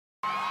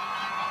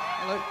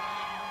Hello.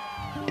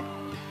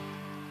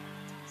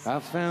 I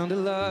found a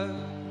love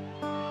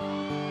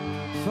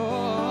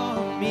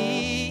for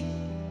me.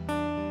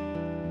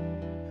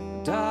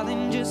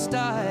 Darling, just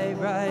dive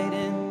right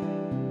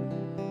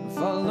in,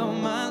 follow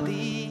my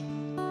lead.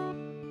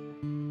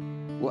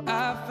 Well,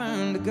 I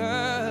found a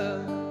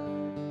girl,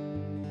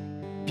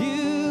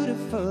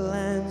 beautiful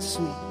and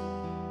sweet.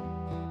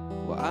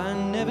 Well, I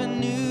never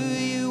knew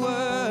you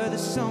were the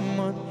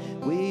someone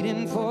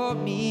waiting for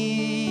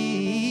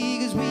me.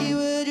 'Cause we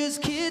were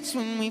just kids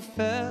when we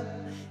fell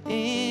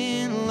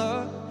in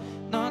love,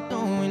 not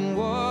knowing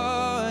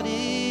what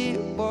it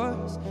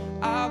was.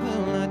 I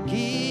will not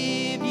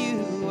give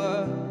you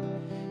up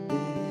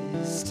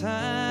this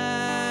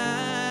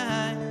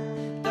time.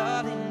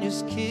 Darling,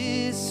 just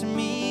kiss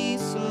me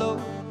slow.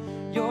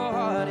 Your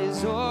heart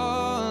is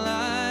all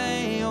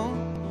I own,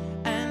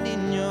 and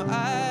in your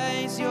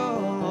eyes you're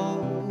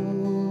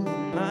holding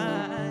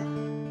mine.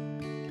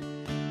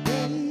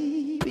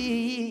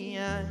 Baby,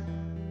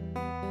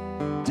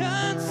 I'm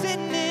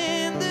dancing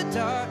in the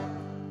dark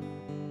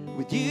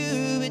with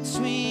you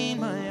between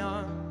my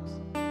arms,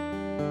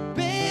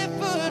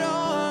 barefoot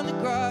on the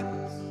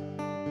grass,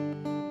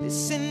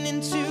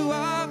 listening to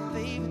our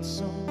favorite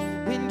song.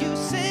 When you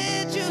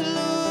said you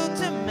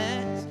looked a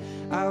mess,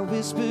 I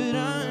whispered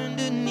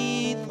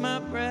underneath my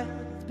breath,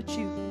 but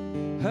you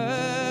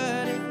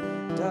heard it.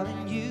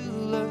 Darling, you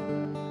look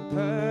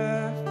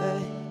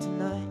perfect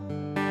tonight.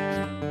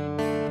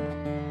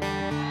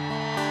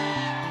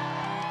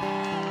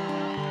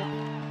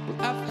 Well,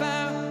 I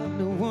found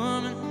a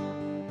woman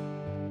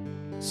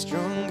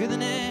stronger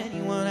than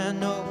anyone I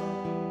know.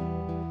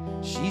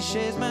 She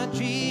shares my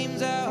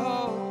dreams. I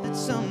hope that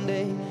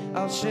someday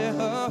I'll share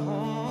her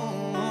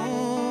home.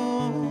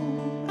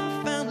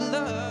 I found a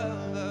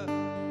lover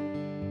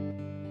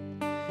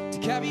to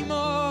carry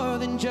more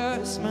than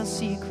just my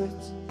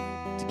secrets,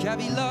 to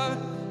carry love,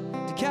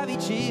 to carry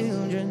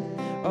children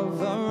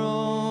of our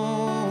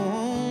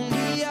own.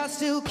 We are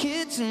still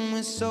kids and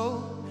we're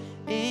so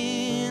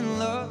in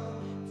love,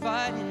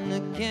 fighting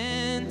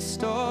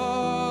against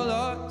all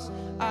odds.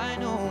 I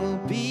know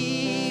we'll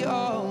be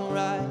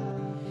alright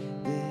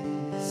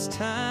this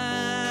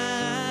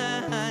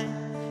time.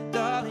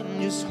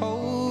 Darling, just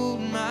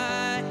hold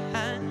my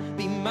hand,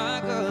 be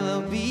my girl,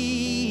 I'll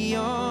be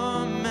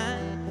your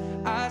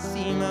man. I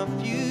see my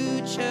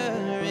future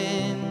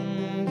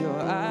in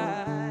your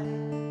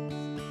eyes.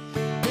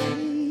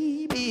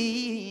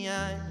 Baby,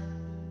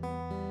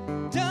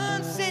 I'm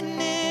dancing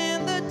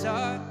in the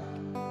dark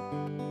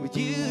with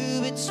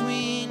you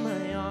between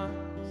my arms,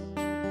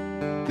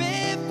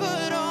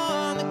 barefoot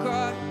on the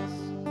grass,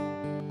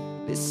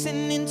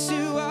 listening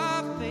to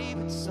our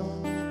favorite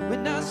song.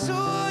 When I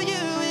saw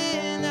you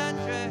in that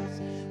dress,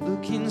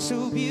 looking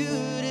so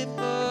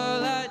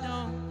beautiful, I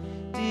don't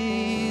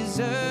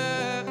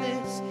deserve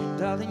this.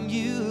 Darling,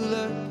 you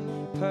look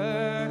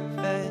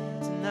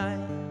perfect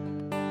tonight.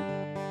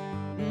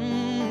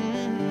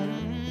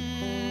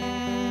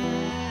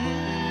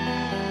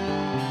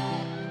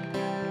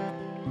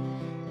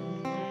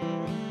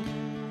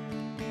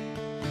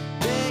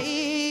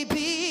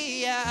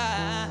 Baby,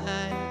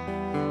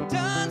 I'm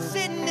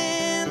dancing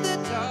in the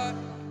dark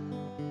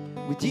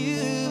with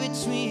you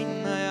between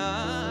my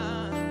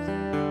arms,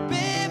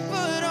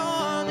 barefoot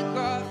on the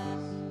grass,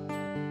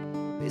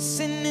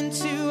 listening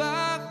to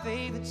our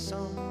favorite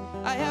song.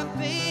 I have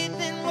faith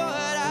in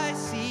what I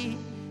see.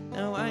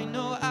 Now I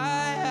know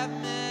I have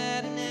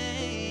met an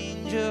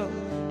angel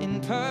in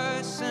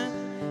person.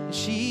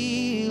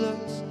 She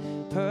looks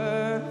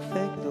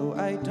perfect, though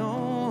I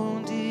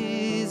don't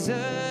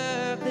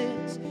deserve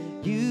this.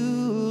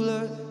 You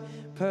look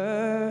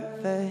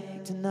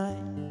perfect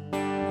tonight.